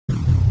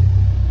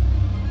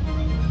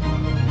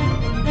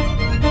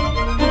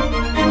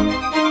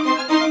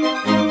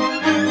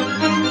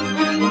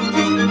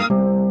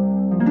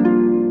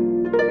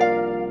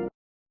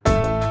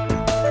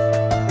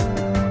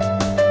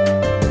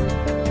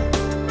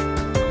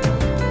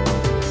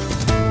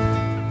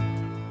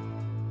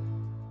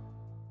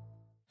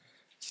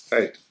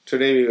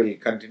Today we will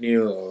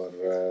continue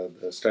our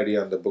the study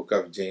on the book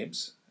of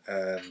James,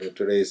 and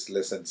today's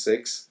lesson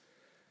 6.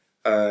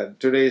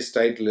 Today's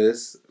title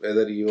is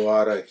whether you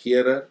are a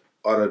hearer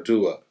or a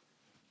doer.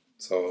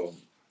 So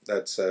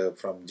that's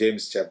from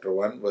James chapter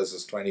 1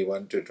 verses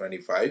 21 to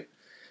 25.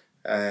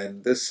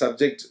 And this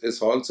subject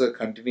is also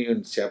continued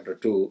in chapter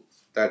 2,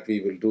 that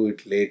we will do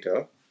it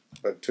later.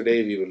 But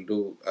today we will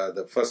do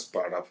the first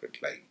part of it,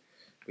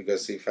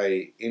 because if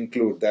I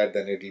include that,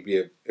 then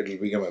it'll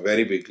become a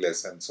very big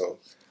lesson. So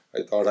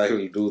I thought I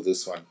will do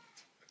this one.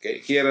 Okay,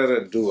 hearer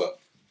and doer.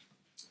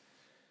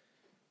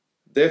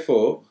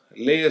 Therefore,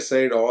 lay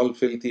aside all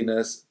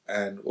filthiness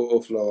and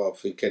overflow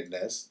of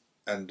wickedness,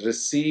 and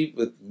receive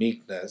with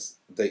meekness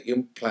the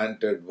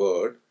implanted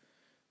word,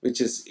 which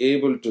is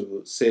able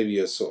to save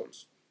your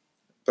souls.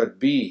 But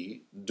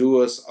be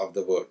doers of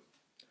the word,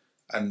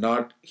 and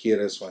not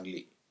hearers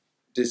only,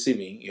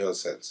 deceiving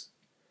yourselves.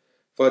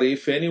 For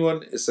if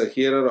anyone is a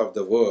hearer of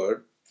the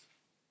word,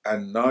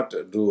 and not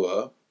a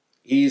doer,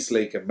 he is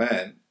like a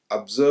man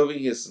observing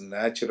his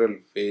natural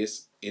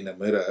face in a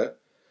mirror,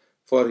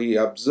 for he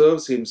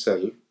observes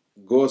himself,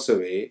 goes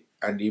away,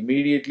 and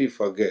immediately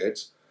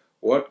forgets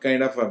what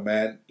kind of a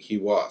man he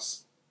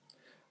was.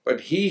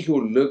 But he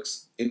who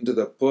looks into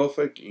the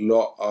perfect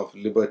law of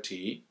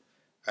liberty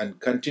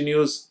and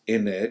continues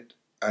in it,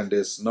 and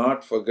is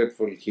not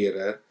forgetful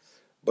hearer,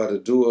 but a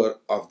doer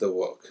of the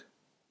work,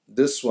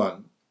 this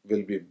one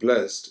will be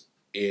blessed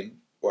in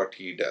what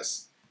he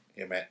does.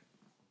 Amen.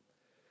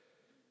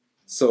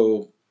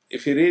 So,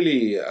 if you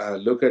really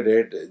look at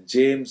it,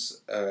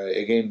 James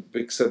again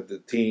picks up the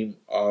theme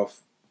of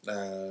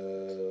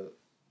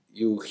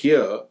you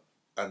hear,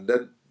 and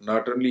then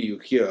not only you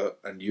hear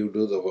and you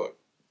do the word.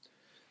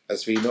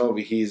 As we know,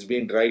 he's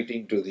been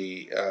writing to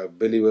the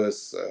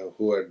believers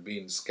who had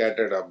been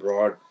scattered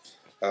abroad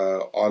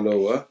all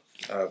over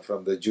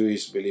from the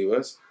Jewish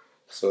believers.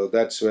 So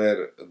that's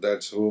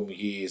whom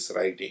he is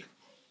writing.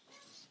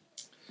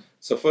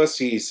 So first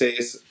he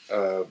says,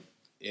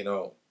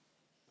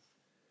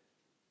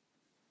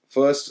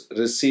 first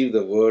receive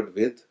the word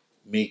with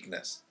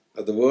meekness.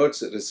 The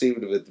words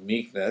received with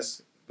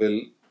meekness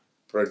will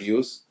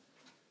produce,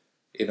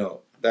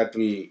 that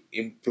will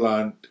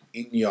implant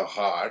in your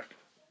heart,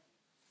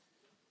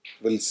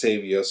 will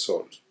save your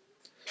soul.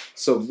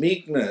 So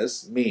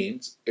meekness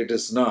means it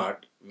is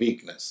not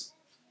weakness.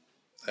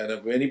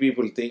 And many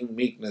people think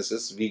meekness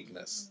is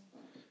weakness.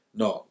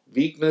 No,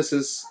 weakness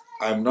is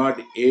I'm not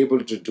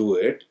able to do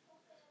it,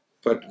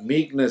 but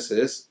meekness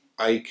is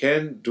I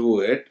can do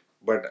it,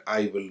 but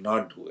I will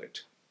not do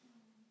it.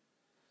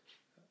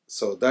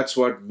 So that's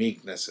what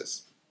meekness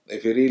is.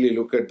 If you really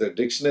look at the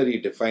dictionary,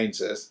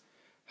 defines as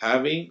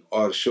having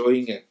or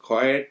showing a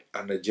quiet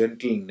and a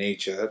gentle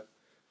nature,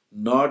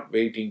 not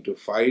waiting to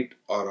fight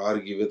or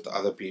argue with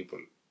other people.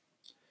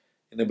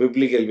 In a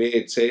biblical way,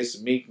 it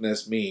says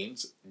meekness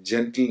means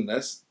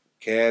gentleness,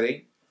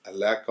 caring, a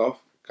lack of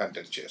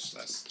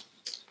contentiousness.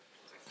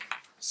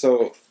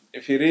 So,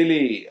 if you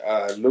really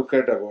look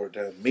at about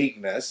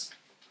meekness,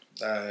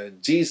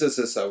 Jesus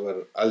is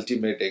our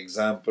ultimate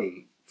example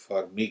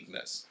for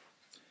meekness.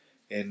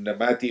 In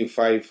Matthew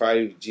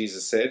 5:5,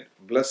 Jesus said,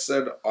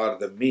 "Blessed are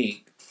the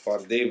meek, for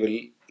they will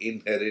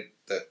inherit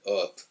the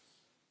earth."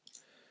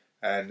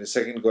 And in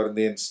 2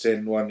 Corinthians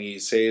 10:1, he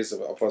says,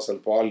 Apostle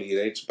Paul, he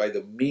writes, "By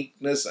the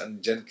meekness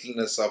and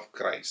gentleness of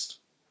Christ."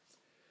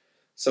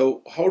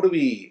 So how do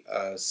we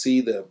see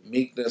the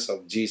meekness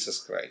of Jesus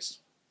Christ?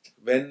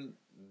 When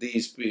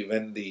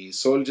the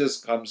soldiers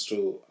comes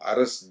to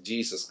arrest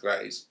Jesus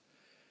Christ,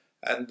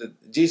 and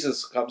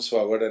Jesus comes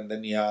forward and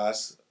then he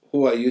asks,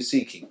 "Who are you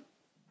seeking?"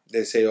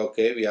 They say,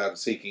 "Okay, we are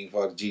seeking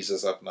for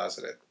Jesus of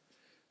Nazareth."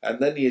 And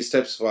then he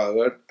steps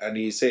forward and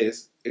he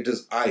says, "It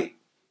is I."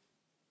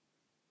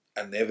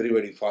 And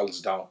everybody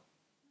falls down.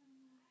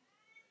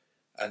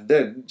 And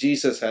then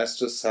Jesus has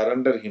to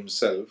surrender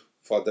himself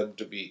for them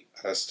to be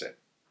arrested.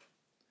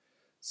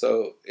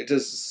 So it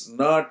is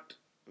not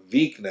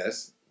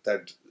weakness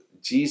that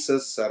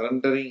Jesus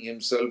surrendering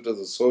himself to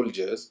the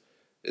soldiers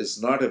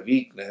is not a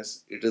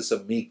weakness, it is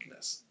a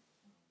meekness.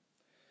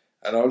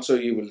 And also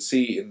you will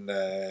see in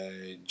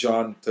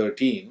John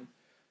 13,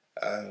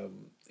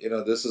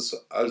 this is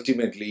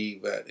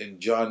ultimately in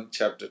John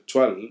chapter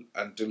 12,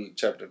 until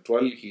chapter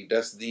 12 he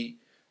does the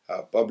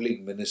public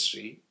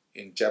ministry.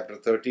 In chapter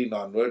 13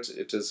 onwards,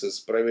 it is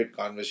his private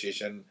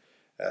conversation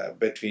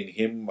between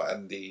him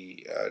and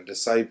the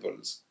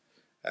disciples.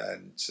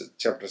 And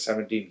chapter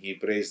 17 he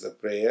prays the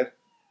prayer,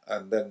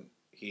 and then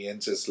he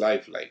ends his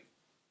life like.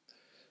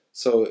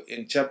 So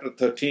in chapter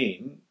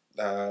 13,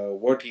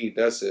 what he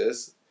does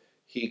is,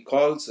 he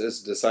calls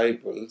his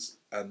disciples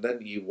and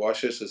then he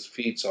washes his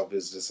feet of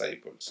his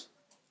disciples.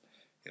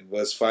 In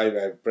verse 5,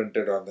 I have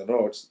printed on the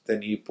notes,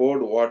 "Then he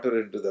poured water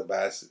into the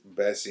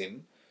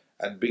basin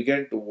and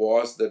began to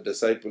wash the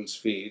disciples'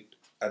 feet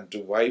and to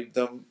wipe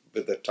them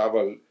with the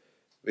towel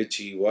which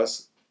he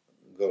was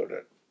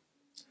girded."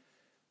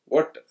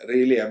 What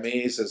really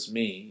amazes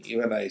me,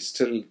 even I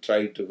still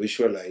try to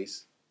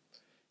visualize,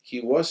 he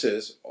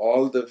washes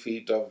all the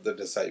feet of the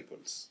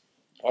disciples,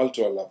 all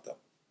 12 of them.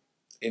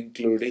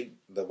 including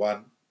the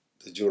one,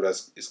 the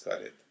Judas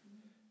Iscariot.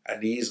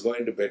 And he is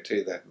going to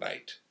betray that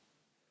night.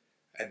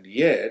 And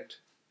yet,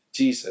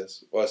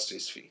 Jesus washed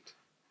his feet.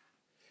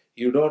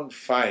 You don't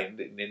find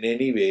in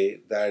any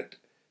way that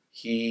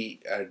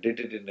he did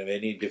it in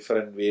any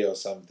different way or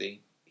something.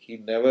 He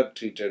never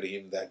treated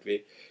him that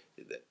way.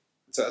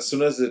 So as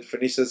soon as it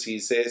finishes, he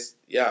says,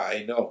 yeah,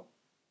 I know.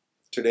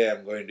 Today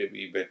I'm going to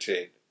be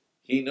betrayed.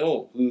 He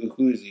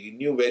he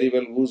knew very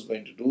well who's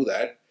going to do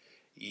that.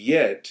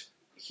 Yet,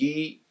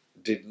 he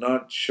did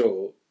not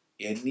show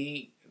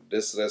any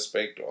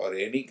disrespect or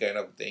any kind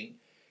of thing.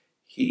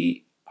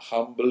 He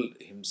humbled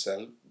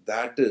himself.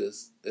 That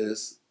is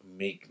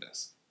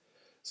meekness.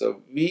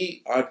 So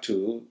we are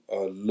to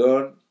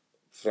learn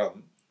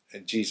from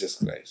Jesus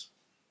Christ.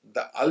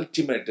 The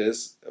ultimate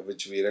is,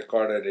 which we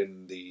recorded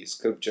in the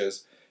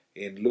scriptures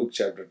in Luke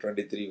chapter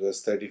 23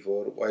 verse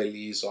 34, while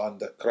he is on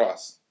the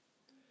cross.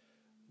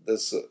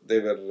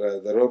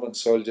 The Roman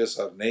soldiers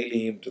are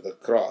nailing him to the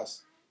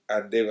cross,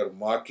 and they were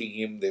mocking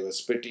him, they were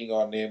spitting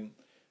on him,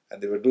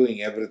 and they were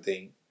doing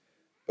everything.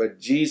 But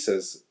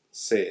Jesus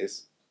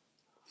says,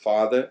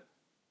 Father,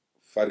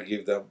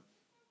 forgive them,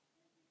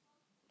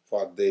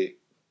 for they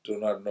do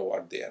not know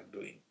what they are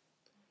doing.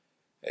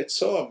 It's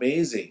so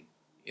amazing.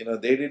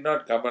 They did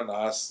not come and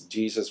ask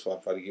Jesus for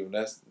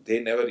forgiveness. They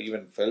never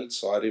even felt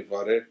sorry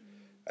for it.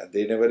 And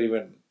they never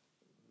even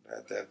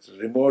had that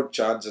remote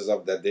chances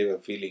of that they were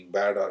feeling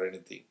bad or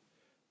anything.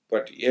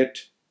 But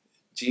yet,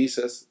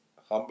 Jesus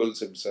humbles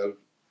himself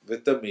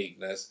with the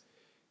meekness.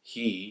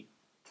 He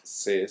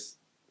says,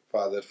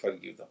 Father,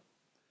 forgive them.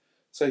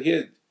 So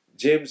here,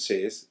 James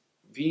says,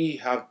 we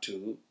have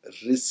to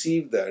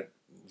receive that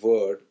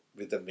word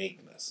with a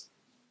meekness.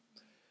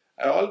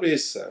 I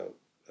always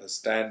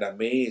stand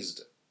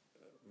amazed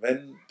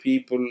when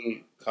people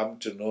come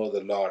to know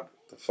the Lord.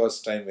 The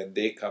first time when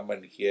they come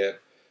and hear,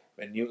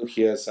 when you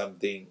hear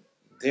something,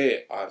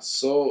 they are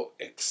so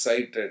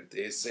excited.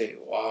 They say,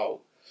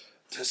 wow,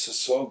 this is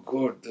so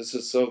good, this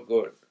is so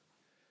good.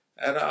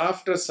 And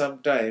after some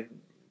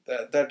time,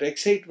 that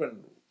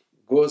excitement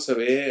goes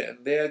away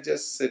and they are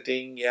just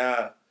sitting,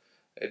 yeah,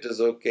 it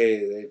is okay,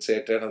 it's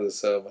yet another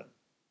sermon.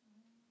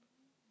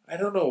 I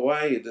don't know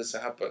why this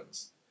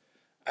happens.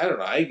 I don't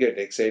know, I get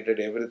excited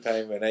every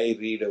time when I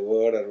read a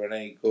word or when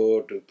I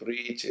go to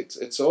preach.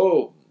 It's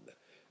so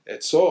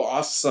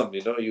awesome,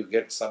 you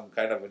get some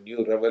kind of a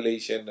new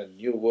revelation and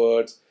new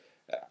words.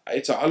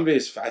 It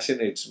always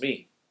fascinates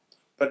me.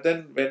 But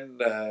then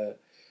when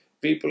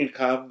people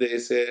come, they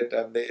sit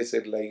and they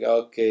said like,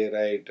 okay,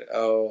 right,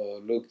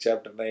 oh, Luke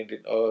chapter 19,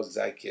 oh,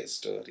 Zacchaeus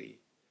story.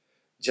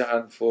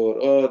 John 4,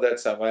 oh, that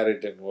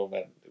Samaritan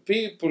woman.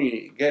 People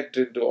get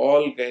into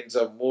all kinds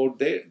of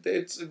mood. It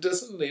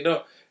doesn't,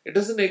 it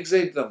doesn't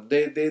excite them.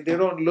 They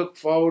don't look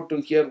forward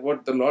to hear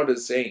what the Lord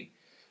is saying.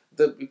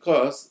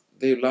 Because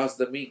they've lost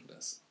the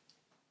meekness.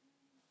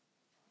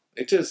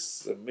 It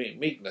is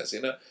meekness,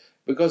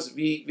 because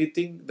we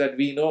think that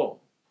we know.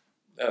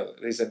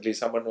 Recently,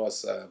 someone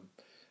was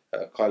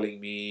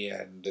calling me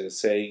and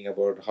saying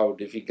about how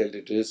difficult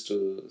it is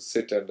to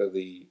sit under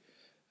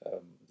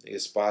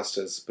his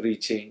pastor's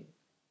preaching.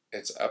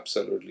 It's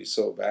absolutely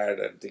so bad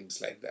and things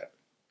like that.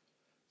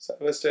 So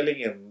I was telling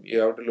him, you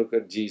have to look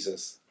at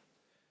Jesus.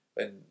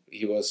 When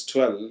he was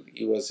 12,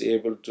 he was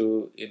able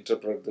to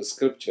interpret the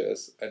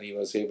scriptures and he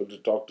was able to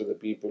talk to the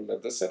people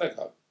at the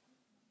synagogue.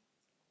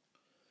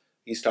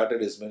 He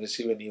started his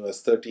ministry when he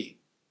was 13.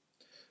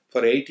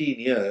 For 18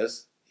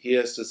 years, he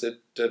has to sit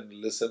and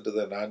listen to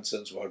the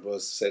nonsense what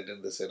was said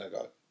in the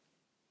synagogue.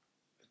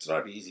 It's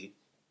not easy.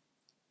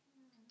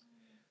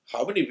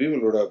 How many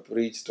people would have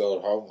preached,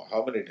 or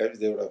how many times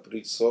they would have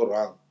preached so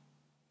wrong?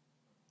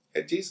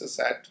 And Jesus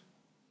sat,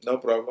 no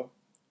problem.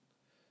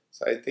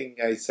 So I think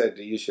I said,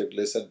 you should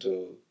listen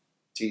to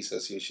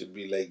Jesus, you should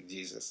be like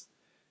Jesus.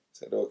 I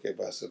said, okay,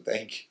 Pastor,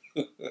 thank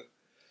you.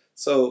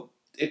 So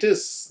it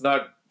is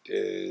not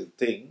a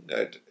thing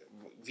that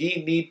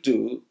we need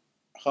to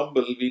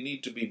humble,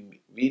 we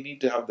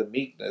need to have the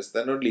meekness,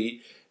 then only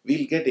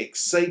we'll get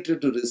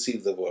excited to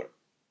receive the word.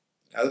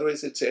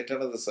 Otherwise, it's yet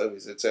another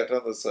service, it's yet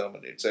another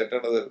sermon, it's yet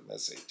another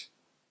message.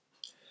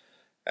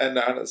 And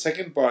the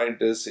second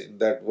point is in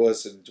that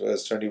verse, in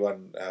verse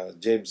 21,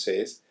 James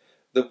says,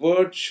 the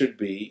word should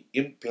be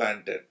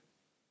implanted.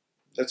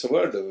 That's a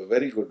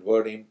very good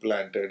word,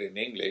 implanted in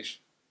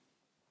English.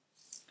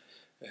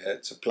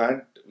 It's a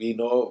plant, we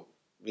know,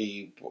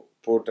 we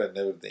put and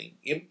everything.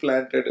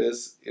 Implanted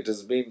is, it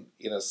has been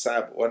in a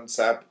sap, one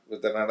sap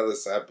with another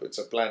sap, it's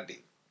a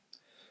planting.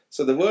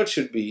 So the word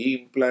should be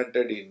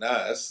implanted in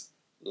us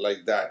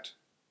like that.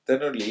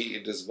 Then only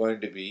it is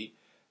going to be,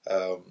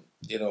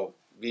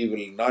 we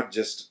will not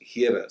just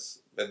hear us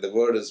when the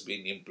word has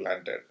been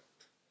implanted.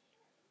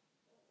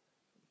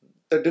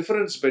 The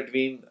difference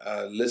between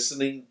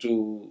listening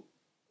to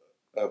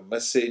a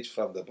message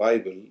from the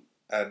Bible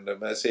and a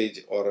message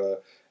or a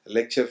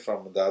lecture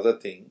from the other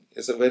thing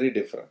is a very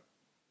different.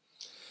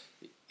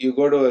 You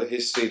go to a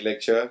history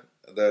lecture,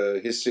 the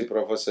history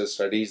professor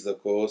studies the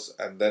course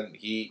and then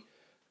he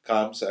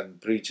comes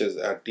and preaches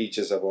or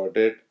teaches about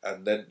it,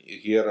 and then you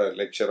hear a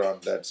lecture on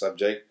that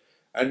subject,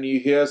 and you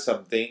hear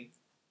something,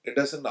 it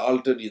doesn't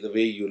alter the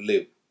way you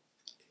live.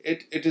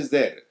 It is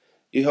there.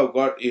 You have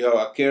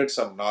acquired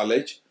some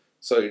knowledge,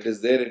 so it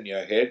is there in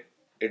your head.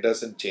 It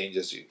doesn't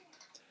changes you.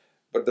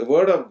 But the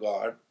word of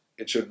God,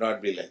 it should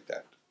not be like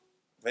that.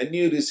 When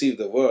you receive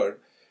the word,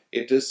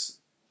 it is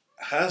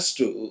has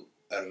to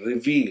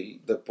reveal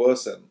the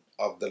person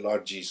of the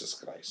Lord Jesus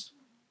Christ.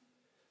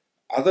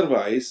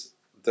 Otherwise,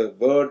 the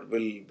word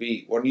will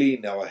be only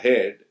in our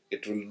head,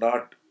 it will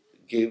not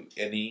give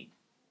any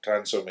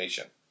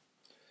transformation.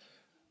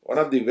 One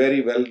of the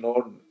very well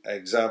known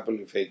example,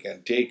 if I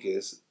can take,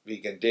 is we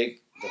can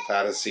take the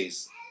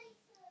Pharisees.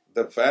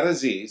 The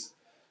Pharisees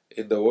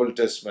in the Old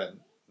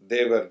Testament,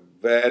 they were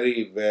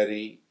very,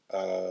 very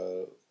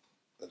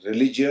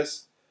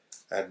religious,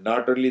 and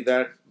not only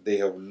that, they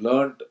have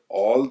learned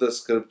all the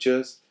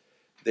scriptures.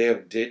 They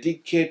have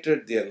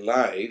dedicated their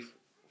life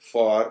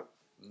for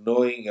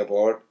knowing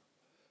about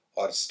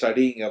or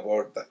studying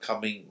about the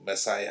coming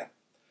Messiah,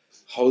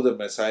 how the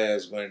Messiah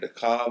is going to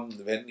come,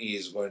 when he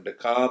is going to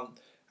come,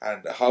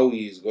 and how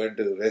he is going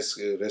to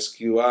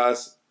rescue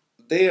us.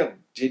 They have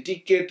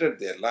dedicated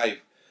their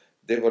life.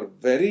 They were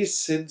very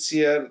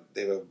sincere.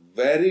 They were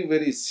very,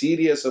 very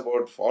serious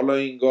about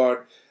following God.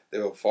 They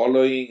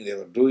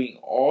were doing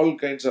all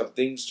kinds of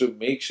things to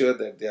make sure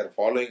that they are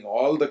following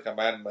all the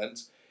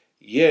commandments.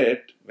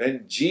 Yet,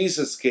 when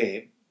Jesus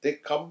came, they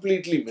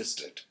completely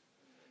missed it.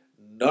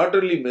 Not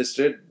only missed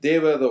it, they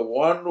were the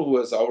one who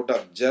was out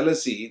of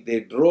jealousy,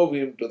 they drove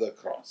him to the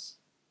cross.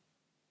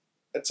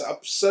 It's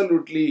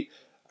absolutely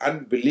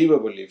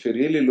unbelievable. If you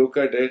really look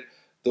at it,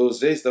 those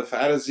days the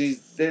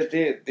Pharisees,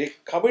 they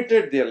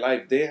committed their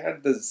life. They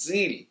had the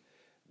zeal.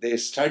 They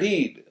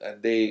studied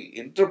and they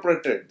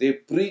interpreted. They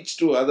preached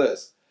to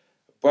others.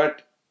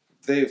 But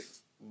they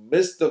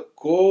missed the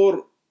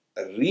core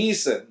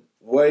reason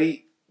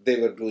why they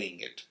were doing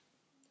it.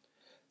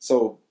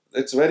 So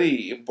it's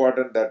very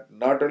important that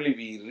not only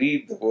we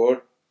read the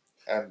word,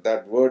 and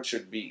that word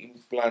should be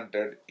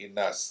implanted in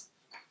us.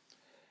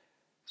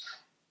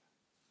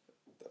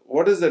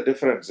 What is the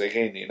difference?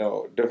 Again,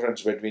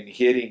 difference between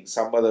hearing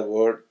some other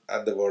word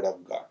and the word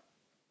of God.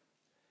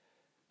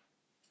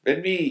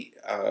 When we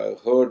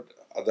heard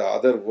the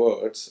other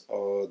words,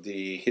 or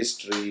the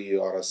history,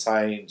 or a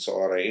science,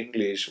 or a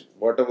English,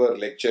 whatever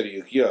lecture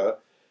you hear,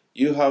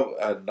 you have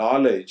a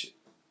knowledge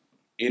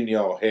in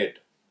your head.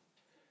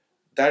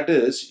 That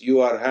is, you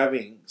are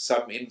having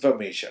some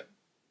information.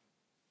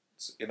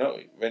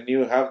 When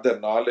you have the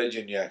knowledge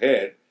in your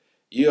head,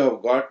 you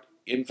have got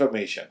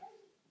information.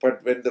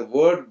 But when the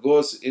word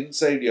goes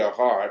inside your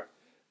heart,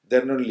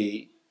 then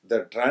only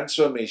the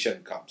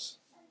transformation comes.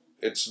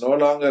 It's no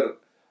longer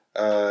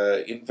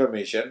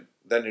information,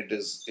 then it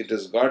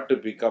has got to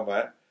become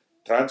a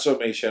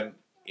transformation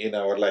in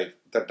our life.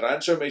 The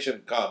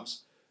transformation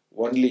comes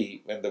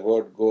only when the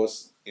word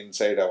goes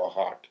inside our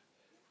heart,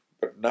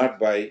 but not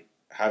by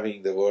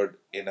having the word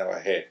in our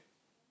head.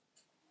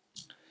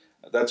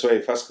 That's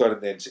why 1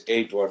 Corinthians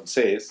 8:1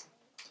 says,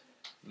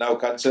 "Now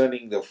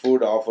concerning the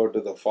food offered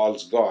to the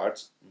false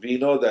gods, we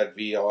know that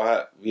we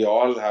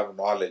all have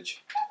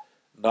knowledge.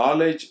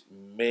 Knowledge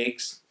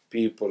makes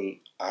people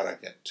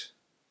arrogant."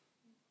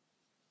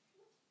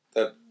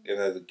 That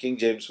the King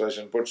James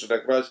Version puts it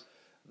across,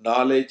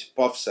 knowledge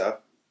puffs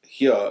up.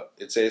 Here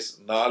it says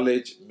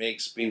knowledge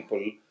makes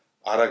people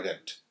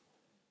arrogant.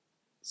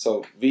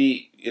 So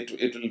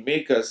it will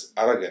make us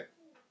arrogant.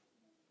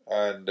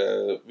 And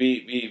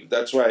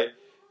that's why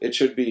it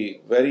should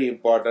be very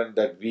important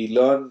that we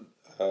learn.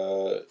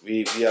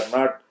 We are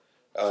not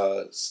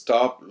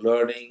stop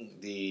learning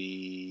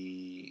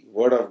the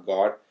Word of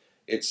God.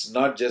 It's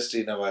not just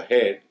in our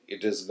head.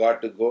 It has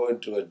got to go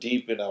into a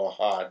deep in our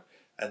heart,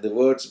 and the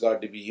words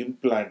got to be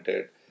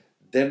implanted.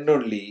 Then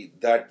only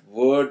that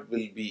word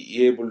will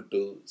be able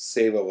to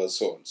save our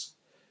souls.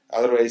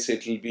 Otherwise,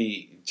 it will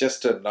be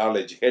just a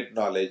knowledge, head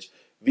knowledge.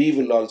 We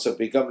will also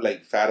become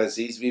like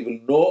Pharisees. We will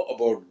know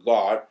about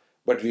God,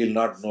 but we will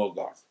not know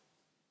God.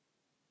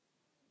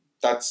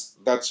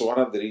 That's one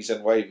of the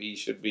reasons why we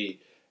should be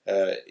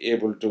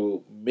able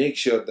to make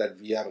sure that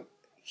we are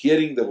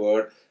hearing the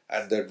word,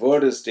 and that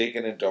word is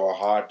taken into our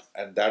heart,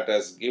 and that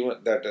has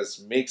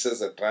makes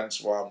us a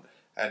transformed,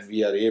 and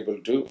we are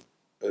able to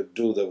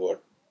do the word.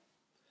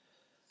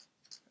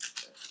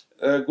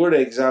 A good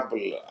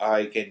example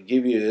I can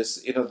give you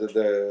is,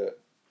 the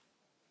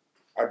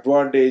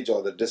advantage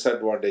or the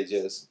disadvantage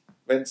is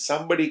when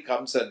somebody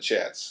comes and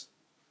shares.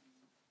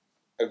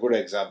 A good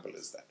example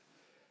is that.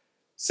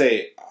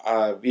 Say,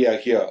 we are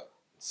here,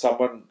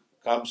 someone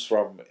comes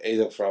from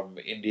either from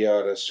India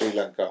or Sri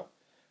Lanka,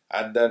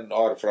 and then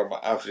or from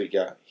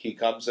Africa. He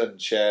comes and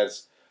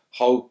shares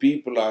how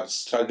people are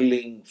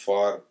struggling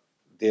for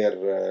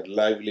their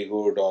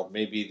livelihood, or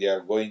maybe they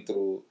are going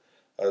through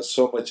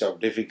so much of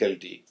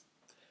difficulty,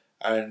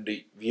 and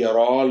we are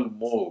all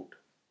moved,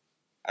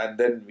 and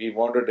then we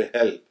wanted to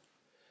help.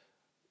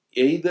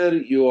 Either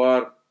you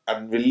are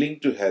unwilling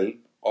to help,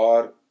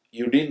 or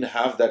you didn't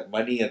have that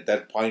money at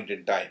that point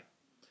in time.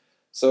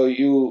 So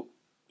you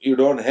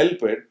don't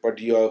help it, but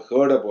you have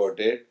heard about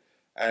it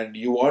and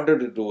you wanted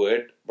to do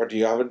it, but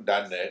you haven't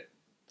done it,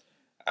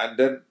 and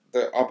then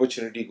the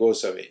opportunity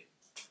goes away.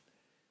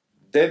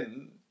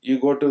 Then you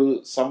go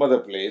to some other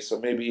place, or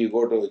maybe you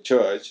go to a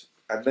church,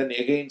 and then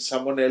again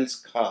someone else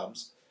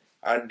comes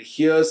and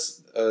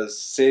hears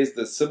says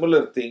the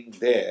similar thing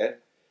there.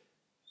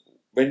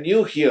 When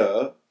you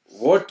hear,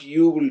 what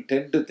you will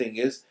tend to think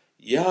is,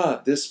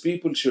 yeah, these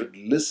people should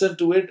listen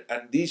to it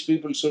and these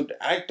people should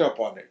act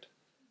upon it.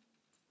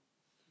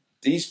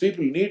 These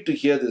people need to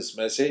hear this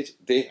message,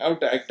 they have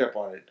to act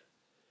upon it.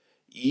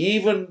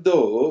 Even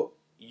though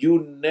you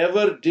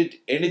never did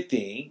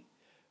anything,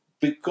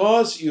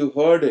 because you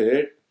heard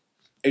it,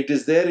 it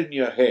is there in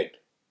your head.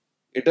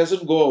 It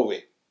doesn't go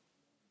away.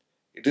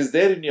 It is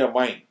there in your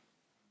mind.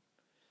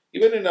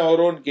 Even in our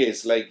own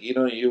case, like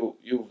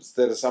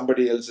there is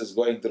somebody else is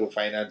going through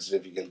finance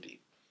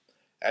difficulty,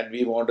 and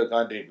we want to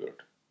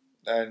contribute,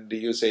 and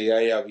you say,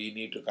 yeah, we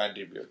need to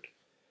contribute,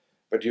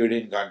 but you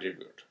didn't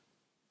contribute,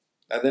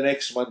 and the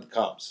next month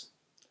comes,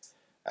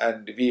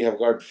 and we have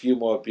got few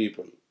more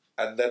people,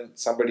 and then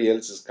somebody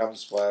else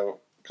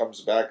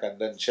comes back and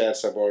then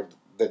shares about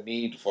the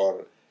need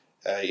for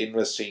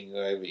investing.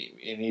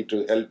 We need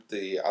to help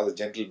the other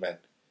gentleman.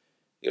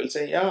 You'll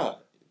say, yeah,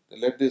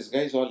 let these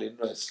guys all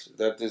invest.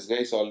 Let these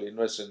guys all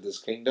invest in this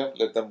kingdom.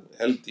 Let them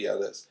help the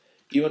others.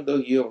 Even though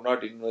you have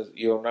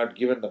not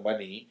given the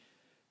money,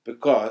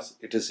 because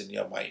it is in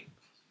your mind.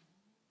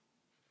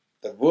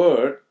 The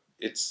word,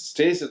 it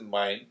stays in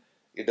mind.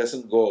 It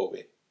doesn't go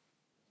away.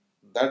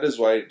 That is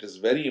why it is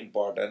very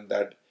important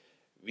that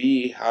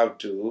we have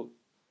to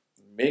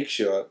make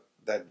sure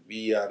that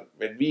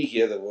when we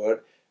hear the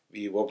word,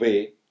 we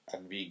obey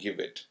and we give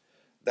it.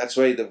 That's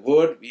why the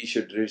word, we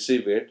should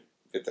receive it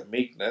with a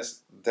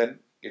meekness, then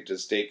it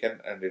is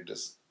taken and it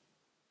has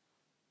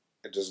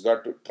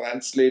got to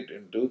translate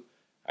into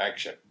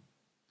action.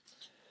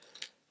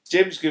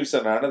 James gives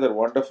another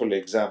wonderful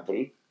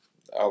example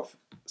of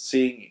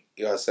seeing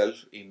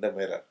yourself in the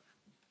mirror.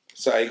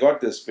 So I got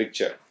this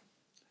picture.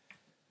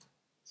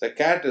 The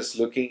cat is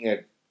looking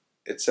at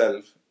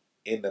itself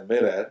in the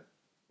mirror,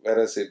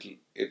 whereas it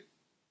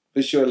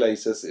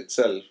visualizes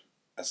itself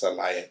as a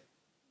lion.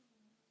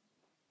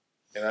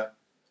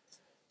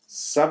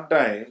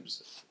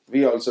 Sometimes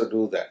we also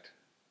do that,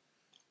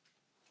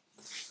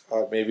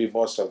 or maybe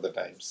most of the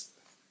times.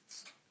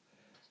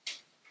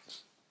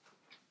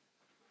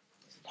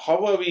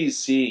 How are we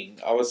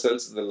seeing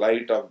ourselves in the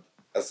light of,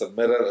 as a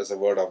mirror, as a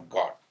word of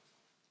God?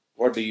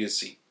 What do you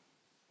see?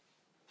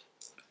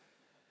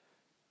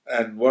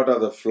 And what are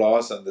the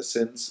flaws and the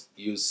sins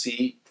you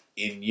see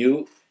in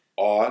you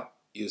or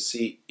you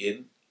see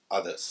in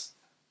others?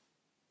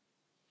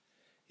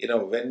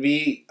 When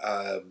we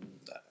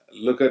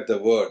look at the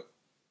word,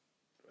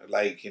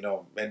 like,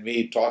 when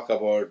we talk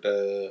about,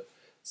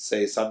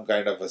 say, some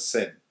kind of a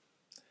sin,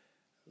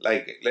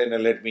 like,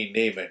 let me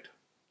name it,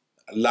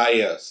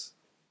 liars.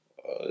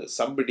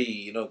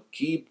 Somebody,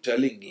 keep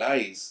telling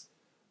lies.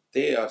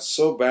 They are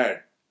so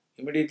bad.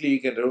 Immediately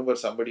you can remember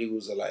somebody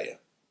who's a liar,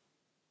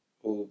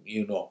 who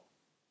you know.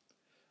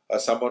 Or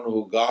someone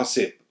who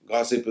gossip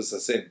is a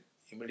sin.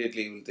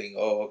 Immediately you will think,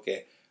 oh,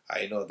 okay,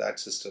 I know that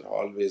sister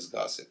always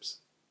gossips,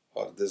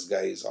 or this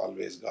guy is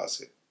always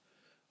gossip.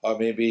 Or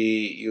maybe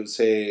you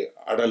say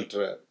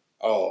adulterer.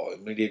 Oh,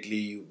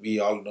 immediately we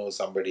all know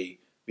somebody.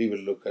 We will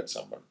look at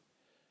someone.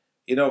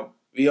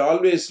 We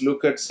always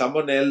look at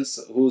someone else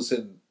who's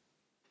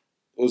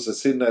a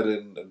sinner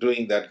in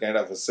doing that kind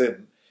of a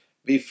sin.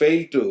 We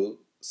fail to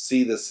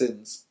see the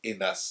sins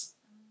in us.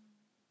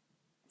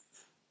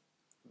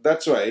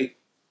 That's why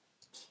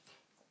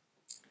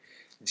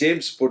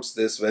James puts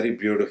this very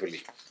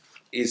beautifully.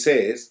 He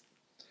says,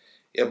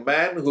 a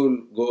man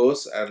who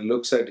goes and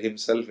looks at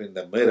himself in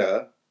the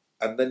mirror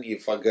and then he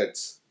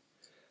forgets.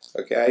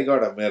 Okay, I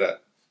got a mirror.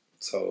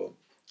 So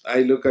I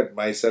look at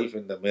myself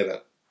in the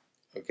mirror.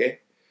 Okay,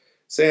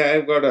 say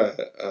I've got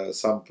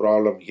some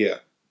problem here.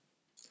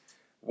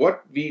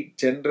 What we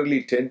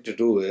generally tend to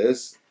do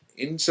is,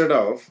 instead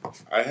of,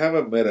 I have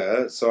a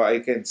mirror so I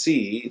can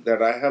see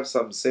that I have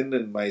some sin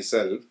in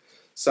myself,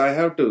 so I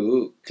have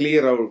to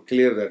clear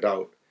that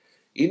out.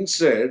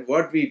 Instead,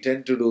 what we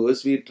tend to do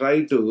is we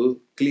try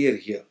to clear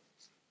here.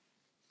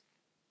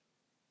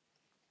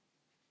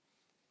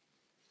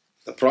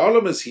 The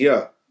problem is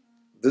here.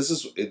 This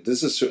is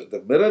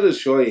the mirror is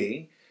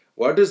showing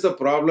what is the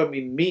problem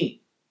in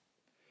me.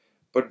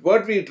 But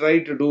what we try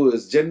to do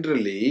is,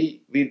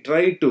 generally we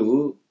try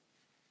to,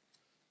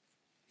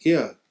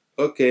 here,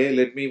 okay,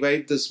 let me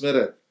wipe this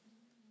mirror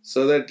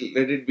so that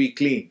let it be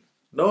clean.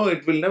 No,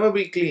 it will never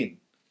be clean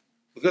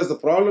because the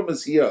problem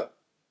is here.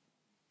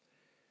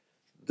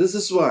 This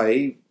is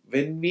why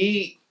when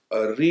we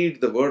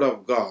read the Word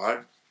of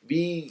God,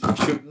 we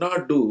should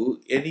not do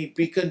any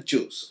pick and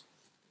choose.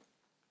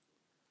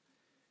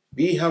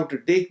 We have to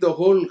take the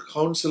whole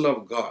counsel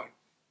of God.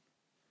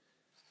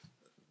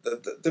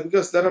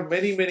 Because there are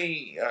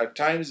many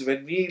times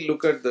when we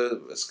look at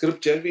the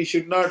scripture, we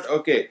should not,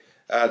 okay,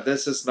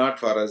 this is not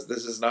for us,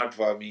 this is not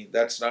for me,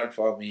 that's not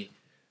for me.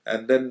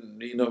 And then,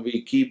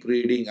 we keep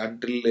reading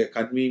until a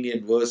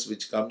convenient verse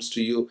which comes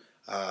to you.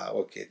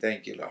 Okay,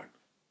 thank you, Lord.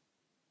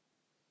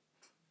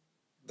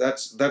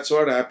 That's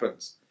what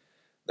happens.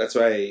 That's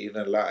why,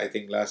 I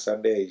think last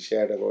Sunday I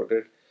shared about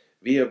it.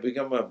 We have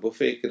become a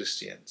buffet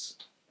Christians,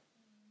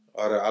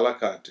 or a la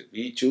carte.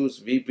 We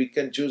pick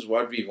and choose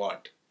what we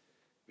want.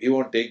 We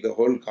won't take the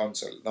whole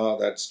counsel. No,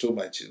 that's too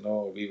much.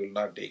 No, we will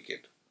not take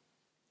it.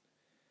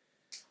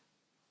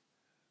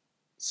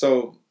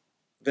 So,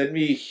 when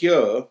we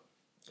hear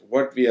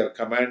what we are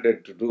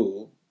commanded to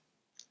do,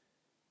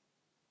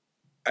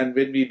 and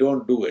when we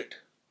don't do it,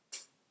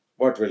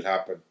 what will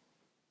happen?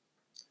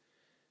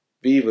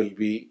 We will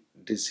be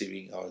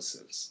deceiving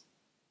ourselves.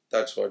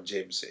 That's what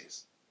James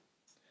says.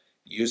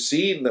 You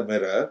see in the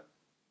mirror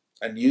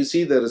and you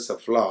see there is a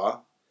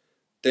flaw,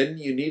 then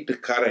you need to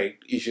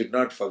correct. You should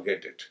not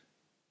forget it.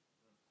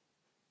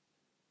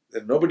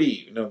 Then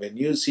nobody, when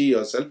you see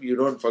yourself, you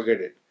don't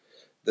forget it.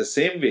 The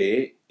same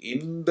way,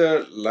 in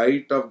the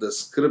light of the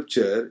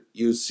scripture,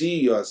 you see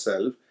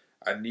yourself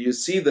and you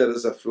see there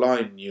is a flaw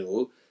in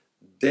you,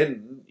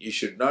 then you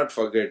should not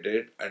forget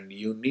it and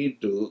you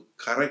need to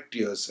correct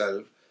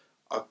yourself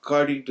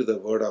according to the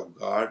word of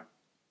God,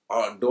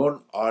 or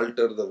don't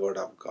alter the word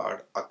of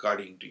God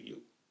according to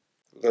you.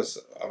 Because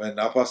when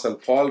Apostle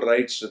Paul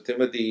writes to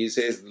Timothy, he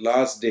says,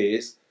 last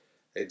days,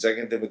 in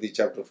 2 Timothy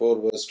chapter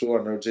 4, verse 2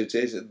 onwards, it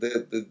says,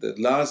 the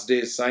last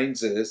days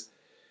signs is,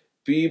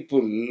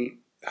 people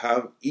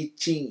have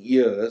itching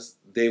ears,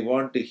 they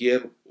want to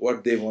hear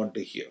what they want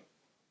to hear.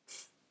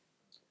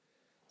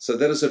 So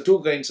there is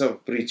two kinds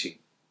of preaching.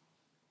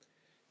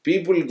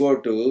 People go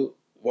to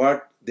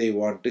what they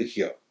want to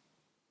hear.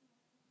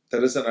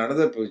 There is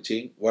another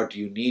preaching, what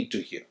you need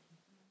to hear.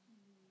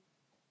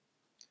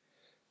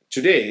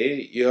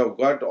 Today, you have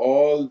got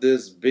all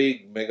these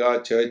big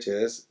mega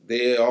churches,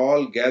 they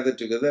all gather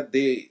together,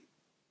 they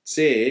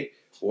say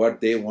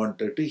what they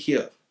wanted to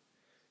hear.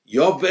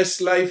 Your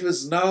best life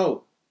is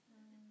now.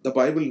 The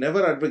Bible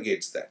never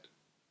advocates that.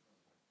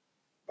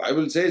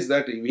 Bible says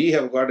that we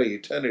have got an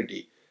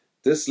eternity.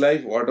 This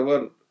life,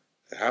 whatever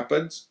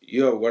happens,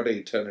 you have got an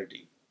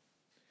eternity.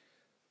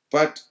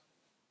 But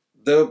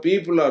the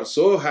people are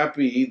so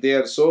happy, they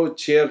are so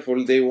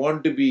cheerful, they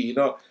want to be,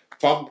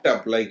 pumped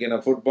up, like in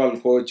a football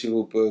coach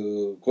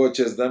who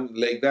coaches them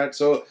like that.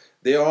 So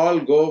they all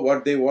go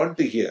what they want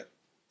to hear.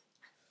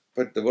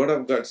 But the Word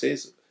of God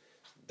says,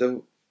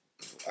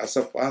 as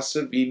a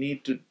pastor, we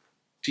need to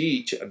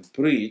teach and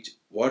preach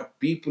what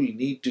people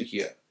need to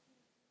hear.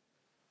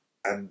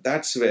 And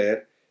that's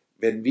where,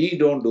 when we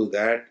don't do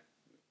that,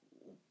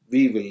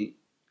 we will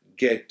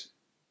get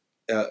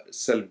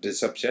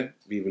self-deception.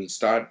 We will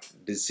start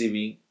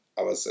deceiving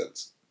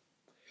ourselves.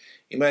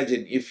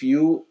 Imagine if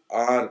you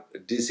are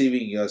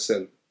deceiving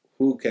yourself,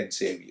 who can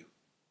save you?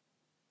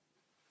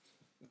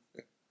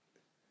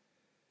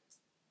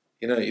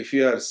 If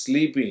you are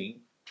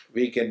sleeping,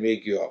 we can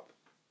wake you up.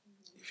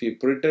 If you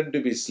pretend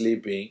to be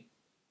sleeping,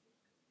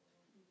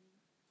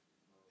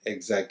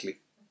 exactly.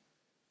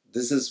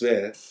 This is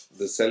where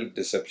the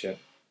self-deception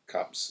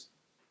comes.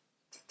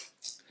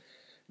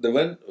 The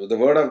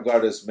Word of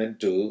God is meant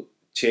to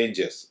change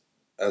us.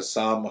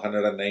 Psalm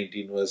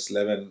 119 verse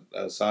 11,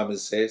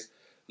 psalmist says,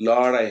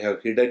 Lord, I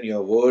have hidden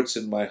your words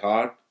in my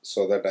heart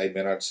so that I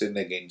may not sin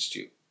against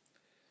you.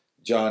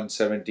 John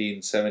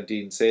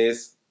 17:17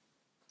 says,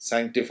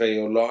 Sanctify,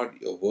 O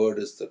Lord, your word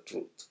is the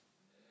truth.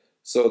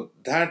 So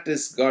that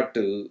has got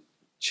to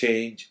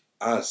change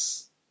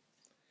us.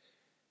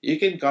 You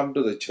can come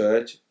to the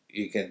church,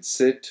 you can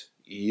sit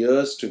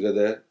years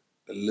together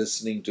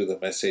listening to the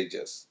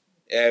messages.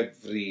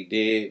 Every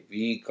day,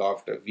 week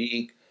after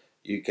week,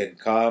 you can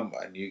come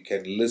and you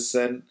can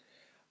listen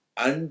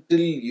until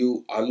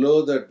you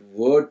allow that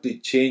word to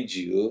change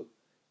you.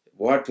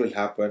 What will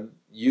happen?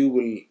 You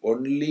will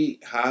only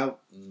have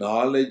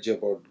knowledge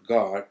about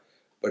God,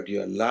 but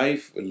your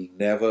life will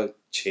never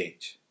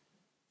change.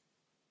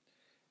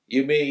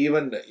 You may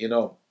even,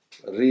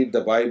 read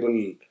the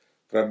Bible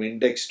from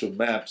index to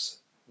maps.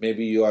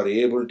 Maybe you are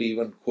able to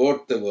even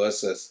quote the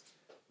verses.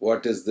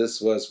 What is this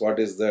verse? What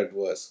is that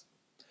verse?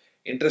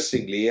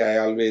 Interestingly, I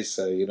always,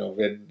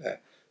 when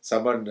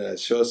someone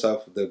shows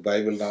off the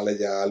Bible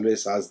knowledge, I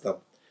always ask them,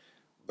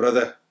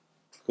 brother,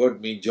 quote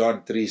me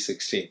John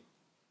 3:16.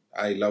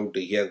 I love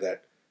to hear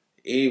that.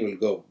 He will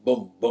go,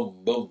 boom,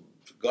 boom, boom.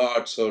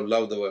 God so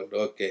loved the world.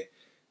 Okay,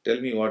 tell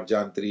me what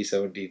John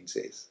 3:17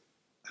 says.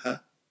 Huh?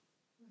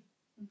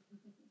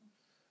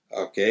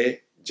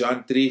 Okay,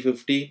 John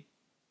 3:15?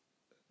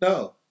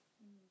 No.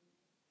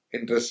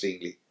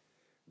 Interestingly.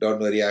 Don't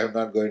worry, I am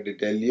not going to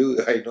tell you.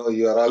 I know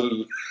you are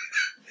all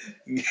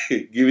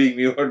giving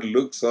me what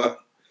looks on.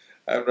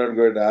 I'm not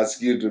going to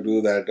ask you to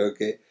do that,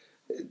 okay?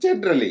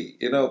 Generally,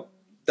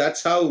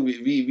 that's how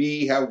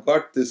we have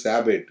got this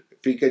habit,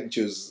 pick and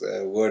choose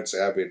words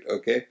habit,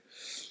 okay?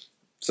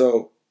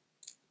 So,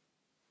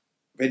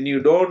 when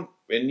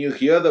you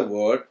hear the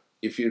word,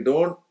 if you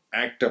don't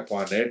act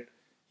upon it,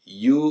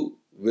 you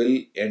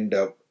will end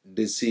up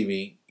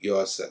deceiving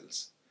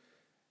yourselves.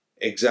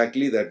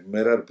 Exactly that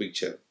mirror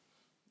picture.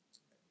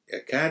 A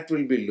cat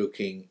will be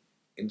looking,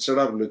 instead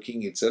of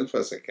looking itself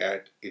as a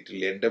cat, it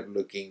will end up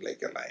looking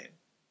like a lion.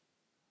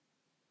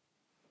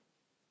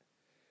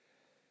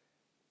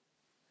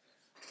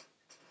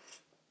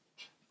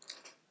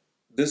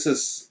 This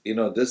is,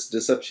 this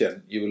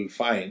deception you will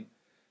find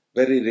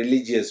very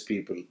religious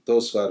people,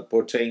 those who are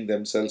portraying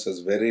themselves as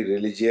very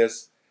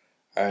religious,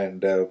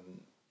 and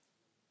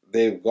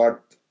they've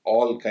got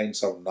all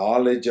kinds of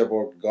knowledge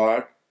about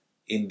God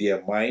in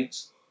their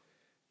minds,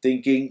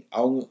 thinking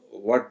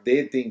what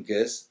they think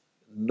is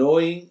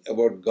knowing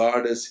about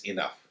God is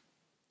enough.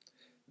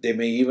 They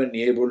may even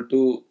be able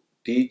to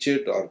teach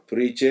it or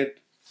preach it,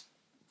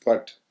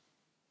 but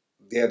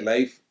their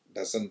life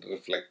doesn't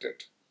reflect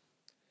it.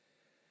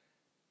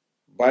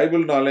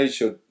 Bible knowledge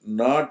should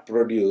not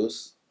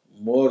produce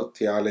more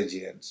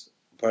theologians,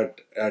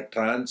 but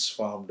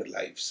transformed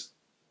lives.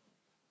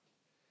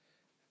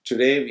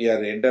 Today we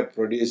are end up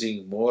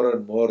producing more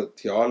and more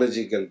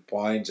theological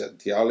points and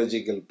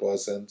theological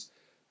persons,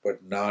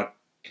 but not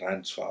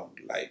transformed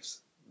lives.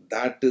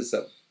 That is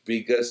the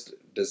biggest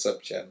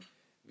deception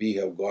we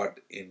have got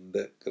in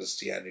the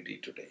Christianity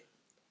today.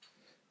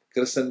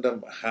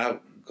 Christendom have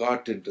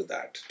got into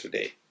that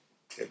today.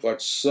 They've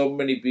got so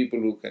many people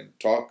who can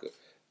talk.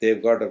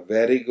 They've got a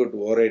very good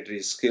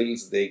oratory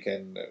skills. They've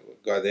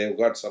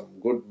got some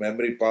good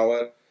memory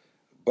power,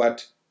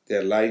 but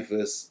their life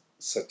is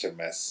such a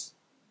mess.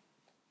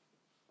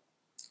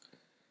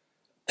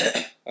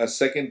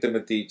 2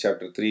 Timothy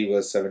chapter 3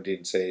 verse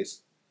 17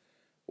 says,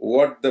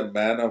 "What the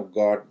man of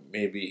God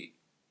may be,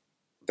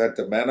 that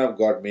the man of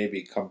God may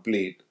be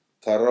complete,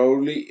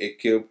 thoroughly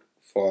equipped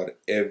for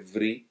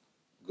every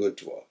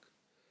good work."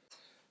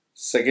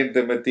 2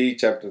 Timothy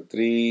chapter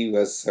 3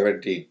 verse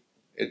 17.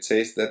 It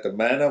says that the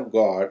man of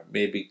God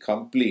may be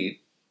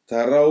complete,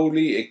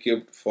 thoroughly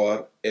equipped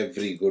for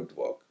every good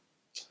work.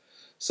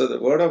 So the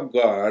word of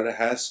God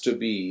has to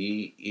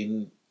be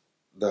in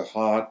the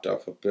heart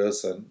of a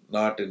person,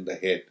 not in the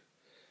head.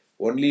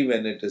 Only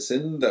when it is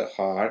in the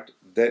heart,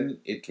 then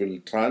it will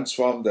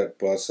transform that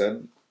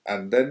person,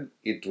 and then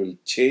it will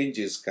change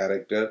his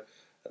character.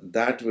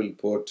 That will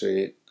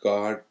portray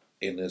God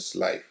in his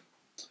life.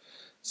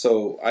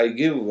 So I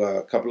give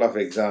a couple of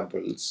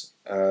examples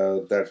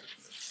that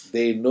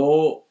they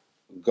know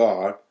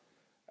God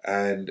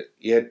and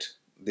yet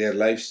their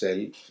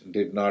lifestyle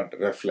did not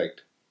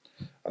reflect.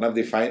 One of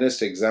the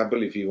finest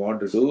example, if you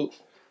want to do,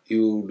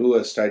 you do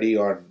a study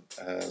on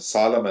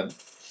Solomon.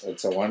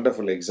 It's a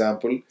wonderful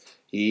example.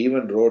 He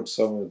even wrote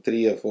some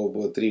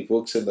three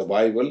books in the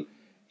Bible,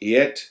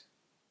 yet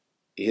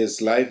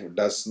his life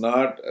does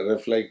not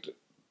reflect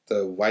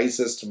the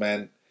wisest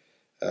man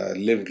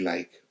lived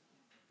like.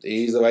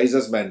 He's the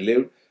wisest man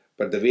lived,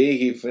 but the way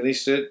he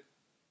finished it,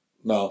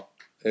 no,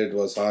 it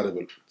was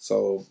horrible.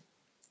 So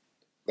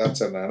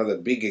that's another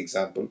big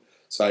example.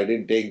 So I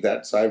didn't take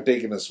that. So I've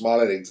taken a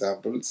smaller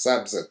example,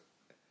 Samson.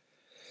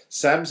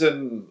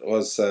 Samson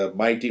was a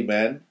mighty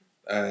man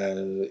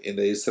in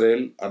the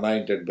Israel,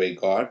 anointed by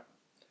God.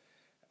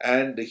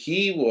 And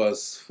he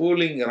was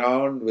fooling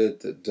around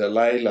with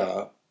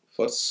Delilah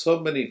for so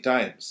many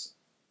times.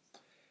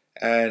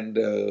 And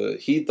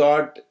he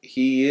thought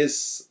he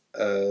is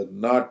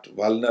not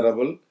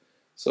vulnerable.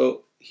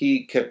 So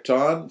he kept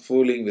on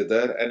fooling with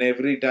her. And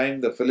every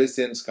time the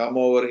Philistines come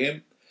over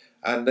him,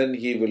 and then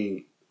he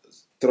will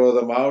throw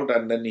them out,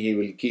 and then he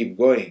will keep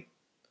going.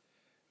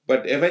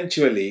 But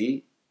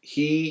eventually,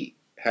 he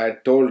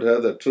had told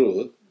her the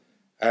truth,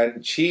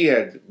 and she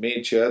had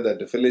made sure that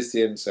the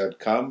Philistines had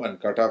come and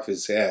cut off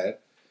his hair.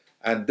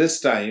 And this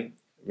time,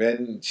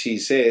 when she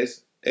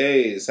says,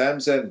 "Hey,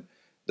 Samson,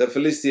 the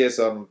Philistines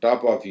are on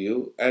top of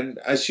you," and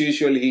as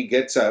usual, he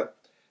gets up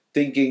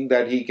thinking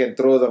that he can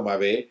throw them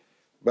away,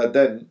 but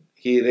then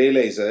he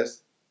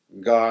realizes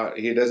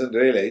he doesn't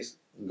realize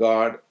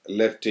God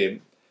left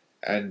him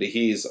and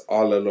he is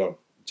all alone.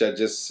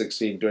 Judges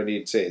 16:20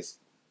 it says.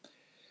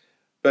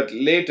 But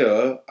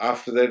later,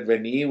 after that,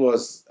 when he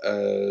was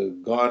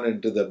gone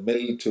into the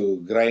mill to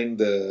grind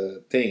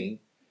the thing,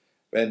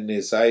 when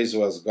his eyes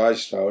was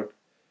gouged out,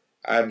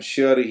 I'm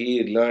sure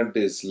he learned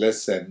his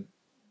lesson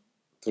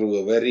through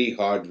a very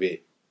hard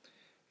way.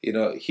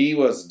 He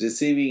was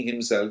deceiving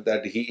himself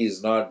that he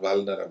is not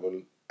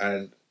vulnerable,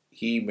 and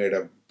he made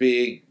a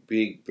big,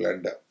 big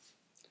blunder.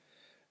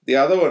 The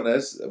other one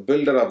is a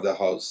builder of the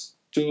house.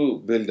 Two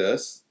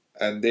builders,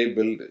 and they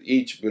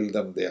each build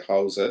them their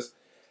houses.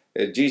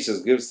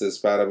 Jesus gives this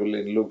parable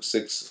in Luke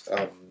 6,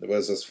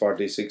 verses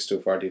 46 to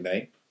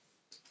 49.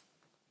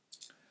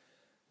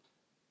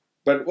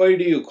 "But why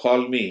do you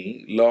call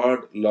me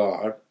Lord,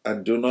 Lord,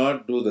 and do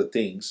not do the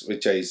things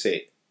which I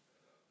say?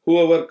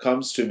 Whoever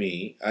comes to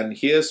me and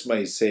hears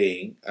my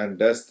saying and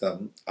does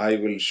them, I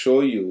will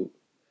show you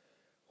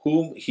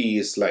whom he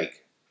is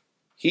like.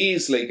 He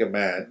is like a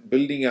man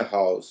building a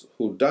house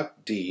who dug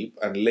deep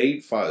and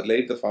laid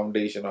the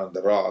foundation on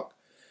the rock.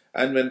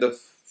 And when the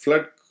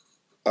flood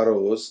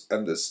arose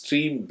and the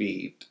stream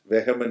beat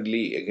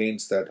vehemently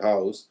against that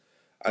house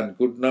and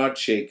could not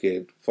shake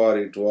it, for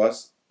it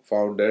was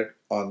founded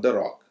on the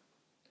rock.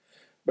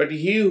 But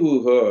he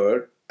who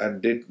heard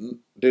and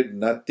did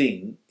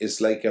nothing is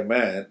like a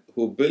man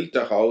who built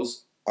a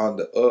house on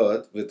the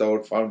earth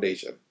without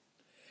foundation,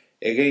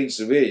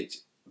 against which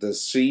the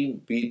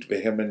stream beat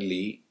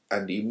vehemently,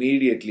 and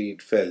immediately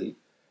it fell,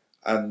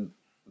 and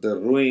the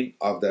ruin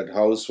of that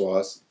house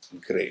was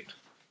great.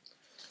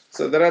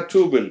 So there are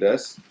two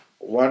builders.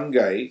 One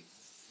guy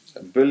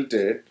built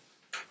it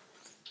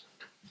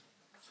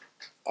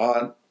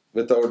on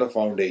without a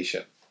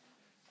foundation.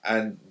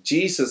 And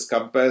Jesus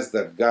compares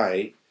that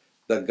guy,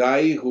 the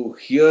guy who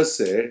hears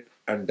it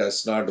and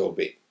does not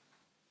obey,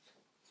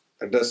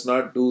 and does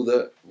not do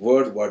the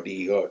word what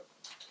he heard.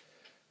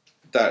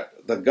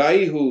 That the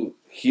guy who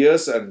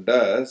hears and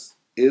does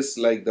is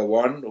like the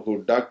one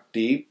who dug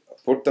deep,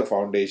 put the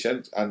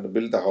foundation and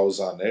built the house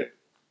on it.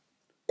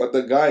 But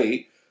the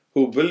guy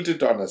who built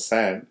it on a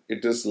sand,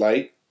 it is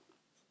like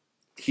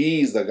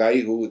he is the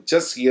guy who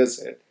just hears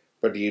it,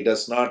 but he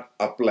does not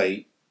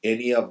apply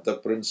any of the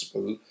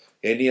principle,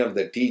 any of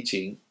the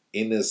teaching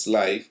in his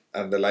life,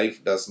 and the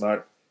life does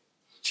not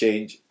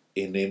change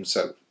in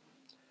himself.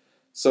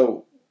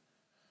 So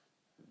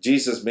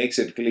Jesus makes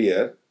it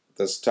clear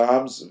the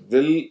storms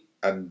will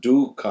and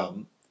do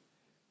come,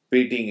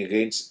 beating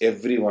against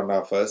every one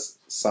of us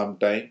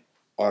sometime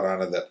or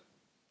another.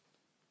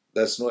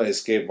 There's no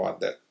escape on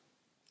that.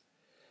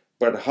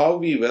 But how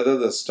we weather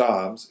the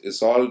storms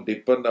is all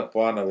depend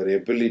upon our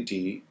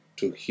ability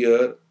to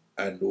hear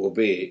and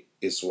obey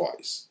His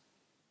voice.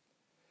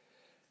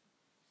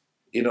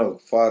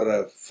 For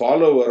a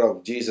follower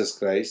of Jesus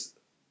Christ,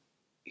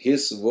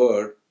 His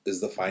word is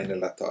the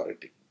final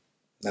authority,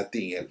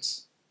 nothing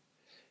else.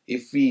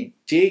 If we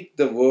take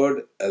the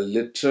word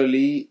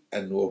literally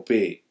and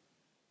obey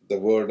the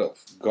word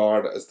of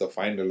God as the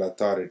final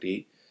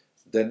authority,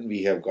 then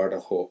we have got a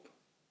hope.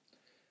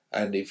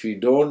 And if we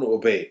don't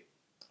obey,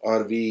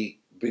 or we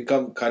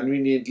become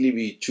conveniently,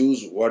 we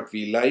choose what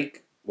we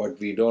like, what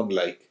we don't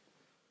like,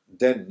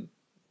 then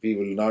we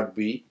will not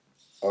be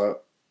a,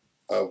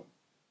 a,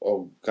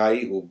 a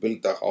guy who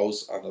built the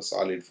house on a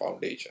solid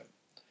foundation.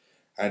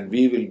 And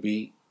we will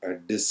be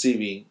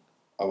deceiving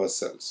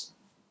ourselves.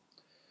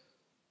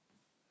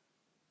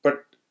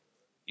 But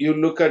you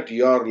look at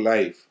your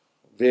life,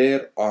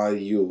 where are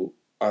you,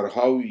 or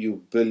how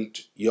you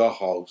built your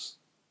house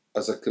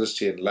as a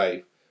Christian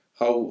life,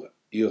 how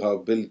you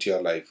have built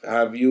your life.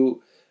 Have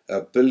you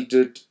built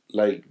it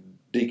like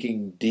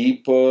digging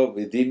deeper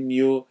within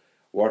you?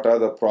 What are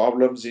the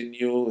problems in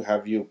you?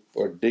 Have you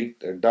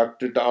dug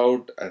it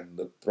out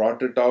and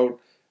brought it out,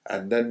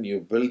 and then you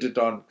built it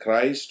on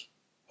Christ?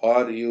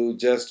 Or you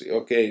just,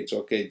 okay, it's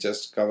okay,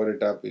 just cover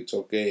it up, it's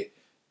okay,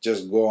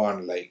 just go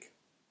on like.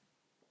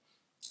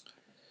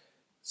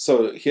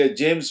 So here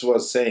James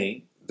was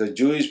saying the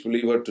Jewish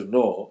believer to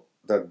know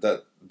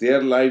that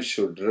their life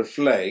should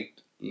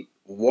reflect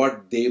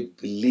what they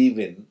believe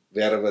in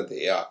wherever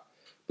they are,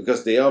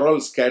 because they are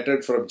all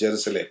scattered from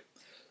Jerusalem.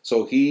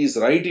 So he is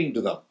writing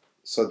to them.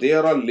 So they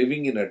are all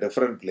living in a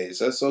different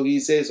places. So he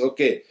says,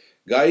 okay,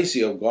 guys,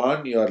 you have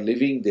gone, you are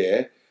living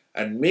there,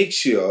 and make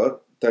sure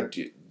that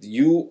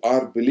you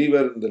are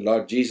believer in the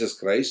Lord Jesus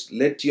Christ.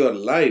 Let your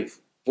life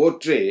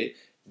portray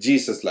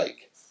Jesus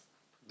like.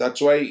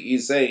 That's why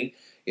he's saying,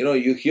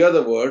 you hear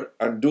the word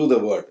and do the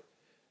word.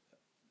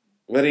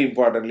 Very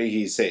importantly,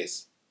 he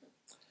says.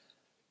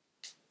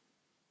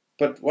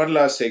 But one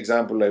last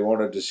example I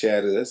wanted to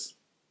share is,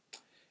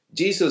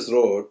 Jesus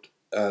wrote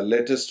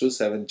letters to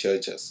 7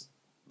 churches.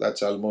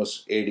 That's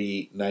almost AD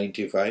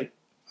 95,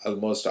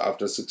 almost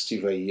after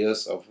 65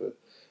 years of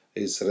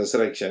his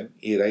resurrection.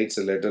 He writes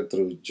a letter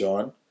through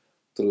John,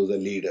 through the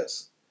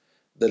leaders.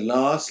 The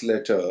last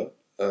letter,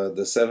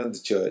 the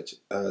 7th church,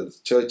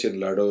 church in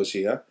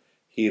Laodicea,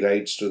 he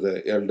writes to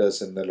the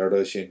elders in the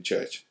Laodicean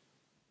church.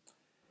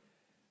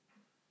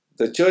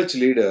 The church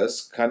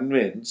leaders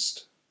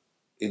convinced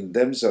in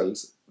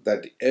themselves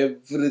that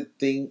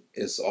everything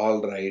is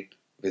all right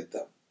with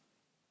them.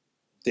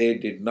 They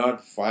did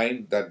not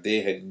find that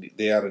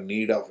they are in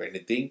need of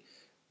anything.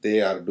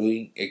 They are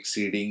doing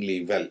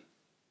exceedingly well.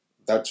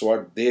 That's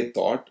what they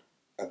thought,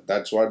 and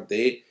that's what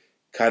they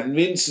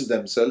convinced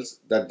themselves,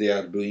 that they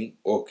are doing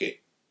okay.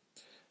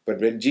 But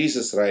when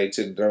Jesus writes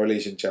in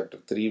Revelation chapter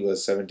 3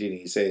 verse 17,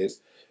 he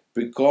says,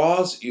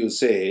 because you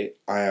say,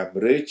 I am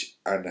rich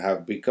and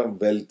have become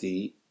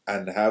wealthy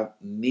and have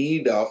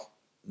need of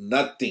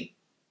nothing.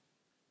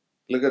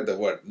 Look at the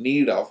word,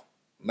 need of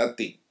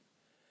nothing.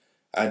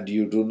 And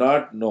you do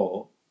not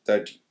know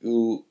that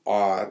you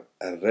are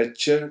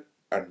wretched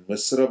and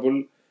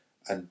miserable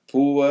and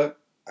poor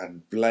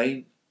and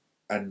blind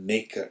and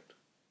naked.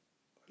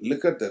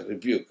 Look at the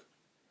rebuke.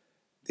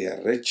 They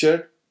are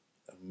wretched,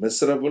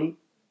 miserable,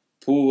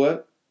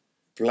 poor,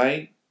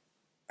 blind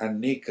and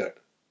naked.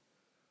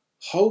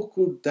 How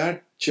could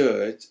that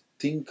church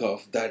think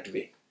of that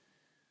way?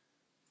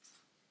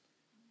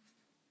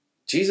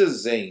 Jesus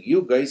is saying,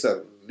 you guys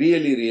are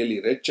really, really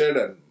wretched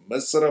and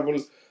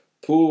miserable,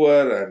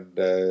 poor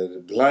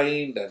and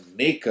blind and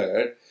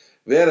naked,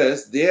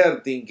 whereas they are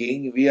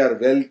thinking we are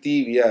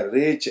wealthy, we are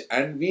rich,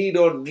 and we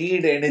don't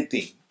need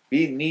anything.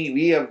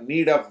 We have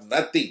need of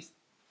nothing.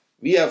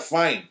 We are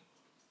fine.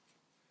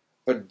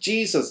 But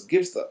Jesus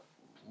gives the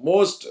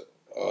most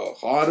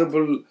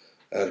horrible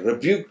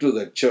rebuke to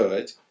the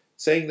church,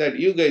 saying that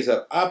you guys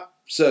are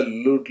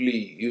absolutely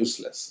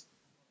useless.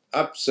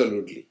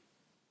 Absolutely.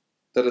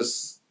 There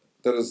is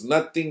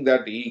nothing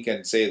that he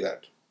can say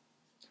that.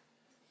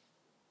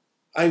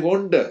 I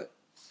wonder,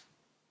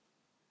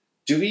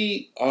 do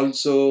we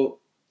also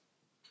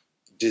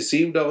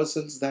deceived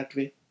ourselves that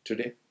way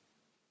today?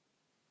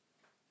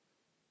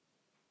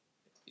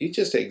 You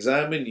just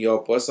examine your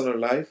personal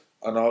life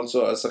and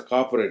also as a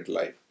corporate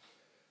life.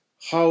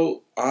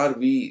 How are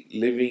we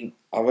living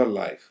our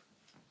life?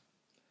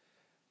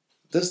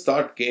 This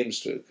thought came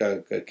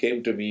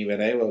to me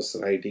when I was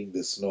writing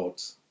these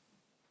notes.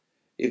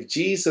 If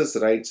Jesus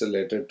writes a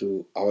letter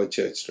to our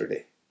church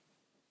today,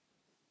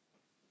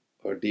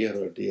 oh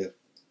dear,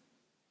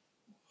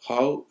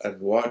 how and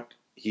what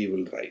he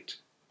will write.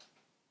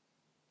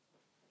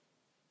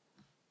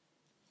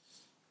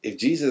 If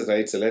Jesus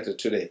writes a letter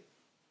today,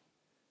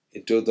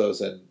 in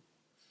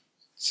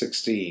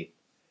 2016,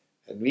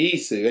 and we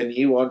say, when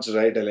he wants to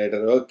write a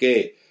letter,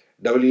 okay,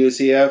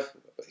 WCF,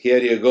 here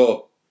you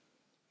go.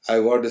 I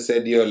want to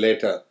send you a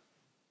letter.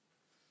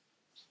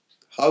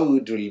 How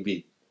it will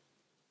be?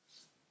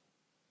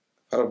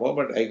 For a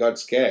moment, I got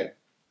scared.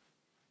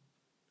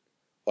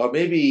 Or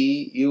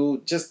maybe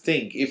you just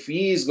think, if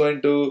he is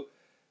going to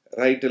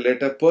write a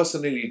letter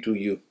personally to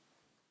you,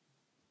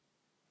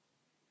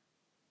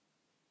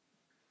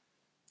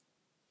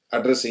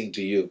 addressing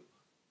to you,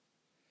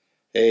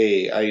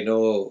 hey, I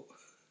know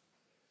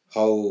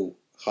how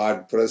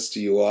hard pressed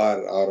you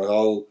are or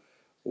how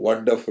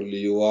wonderful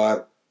you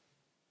are.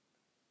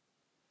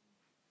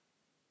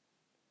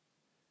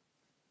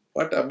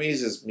 What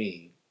amazes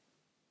me,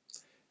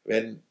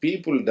 when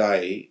people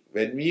die,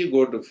 when we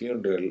go to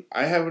funeral,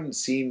 I haven't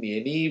seen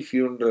any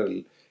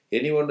funeral,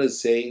 anyone is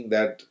saying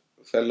that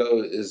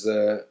fellow is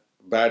a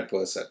bad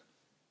person.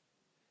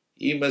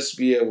 He must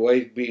be a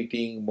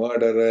wife-beating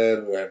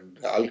murderer and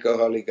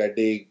alcoholic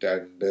addict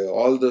and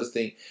all those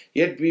things.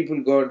 Yet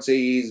people go and say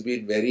he's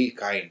been very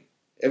kind.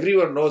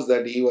 Everyone knows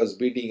that he was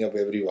beating up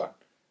everyone.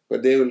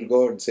 But they will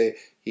go and say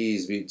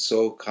he's been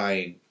so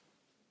kind.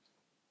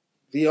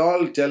 We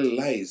all tell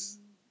lies.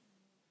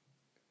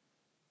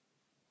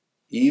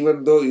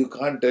 Even though you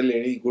can't tell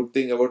any good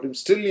thing about him,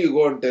 still you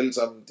go and tell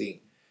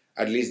something.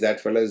 At least that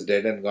fellow is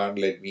dead and gone.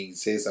 Let me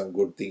say some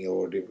good thing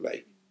about him.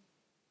 Like,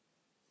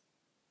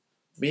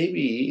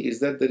 maybe is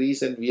that the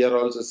reason we are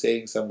also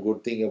saying some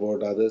good thing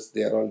about others?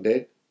 They are all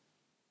dead.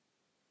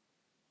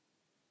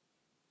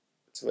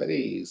 It's a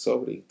very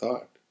sobering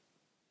thought.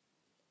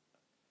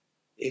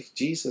 If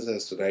Jesus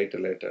has to write a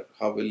letter,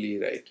 how will he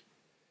write?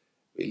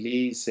 Will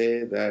he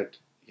say that,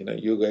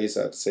 you guys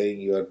are saying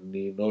you are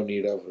no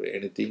need of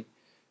anything,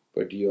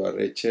 but you are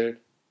wretched,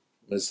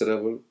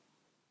 miserable,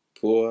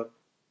 poor,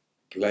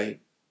 blind,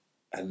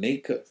 and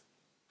naked?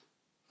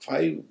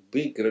 5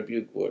 big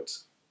rebuke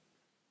words.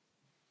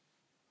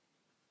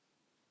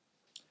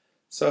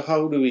 So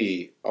how do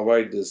we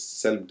avoid this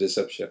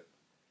self-deception?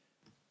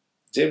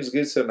 James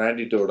gives an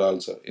antidote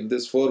also. In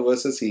these 4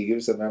 verses, he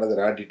gives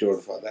another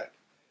antidote for that.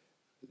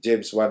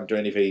 James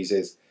 1:25, he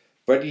says,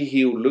 but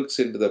he who looks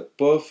into the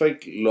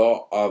perfect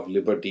law of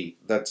liberty,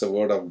 that's a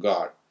word of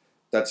God,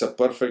 that's a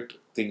perfect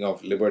thing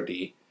of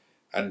liberty,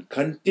 and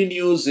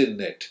continues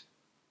in it.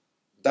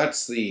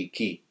 That's the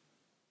key.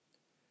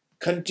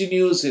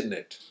 Continues in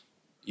it.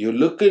 You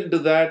look into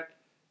that,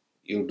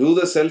 you do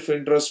the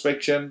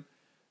self-introspection,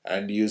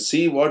 and you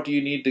see what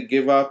you need to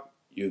give up,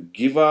 you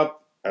give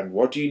up, and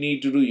what you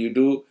need to do, you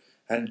do,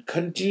 and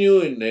continue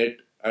in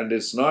it, and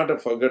it's not a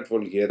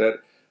forgetful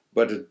hearer,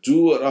 but a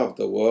doer of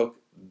the work.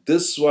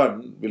 This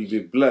one will be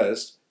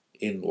blessed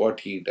in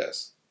what he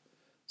does.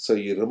 So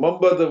you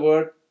remember the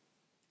word,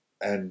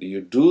 and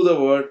you do the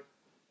word,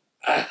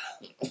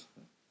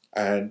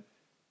 and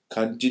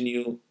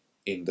continue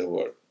in the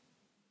word.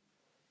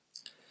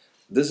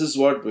 This is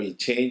what will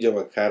change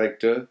our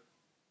character,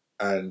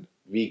 and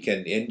we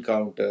can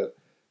encounter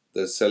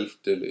the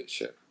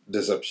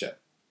self-deception.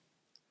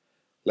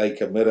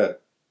 Like a mirror,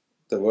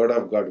 the Word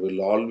of God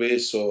will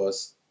always show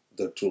us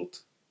the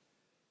truth.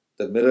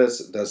 The mirror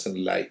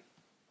doesn't lie.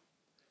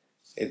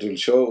 It will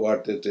show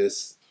what it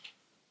is.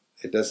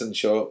 It doesn't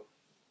show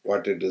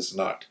what it is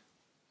not.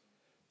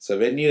 So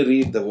when you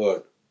read the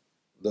Word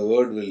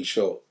will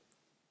show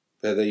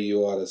whether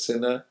you are a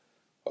sinner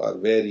or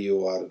where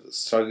you are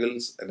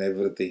struggles and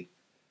everything.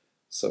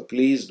 So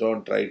please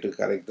don't try to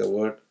correct the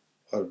Word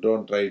or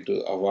don't try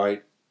to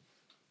avoid,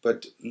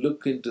 but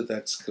look into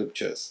that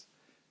scriptures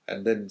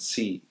and then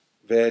see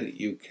where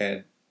you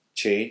can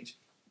change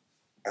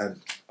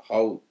and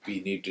how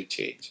we need to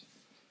change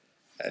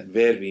and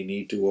where we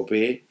need to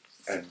obey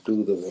and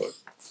do the word.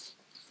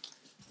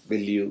 Will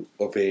you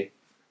obey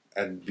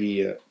and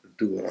be a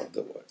doer of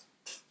the word?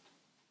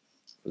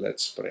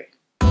 Let's pray.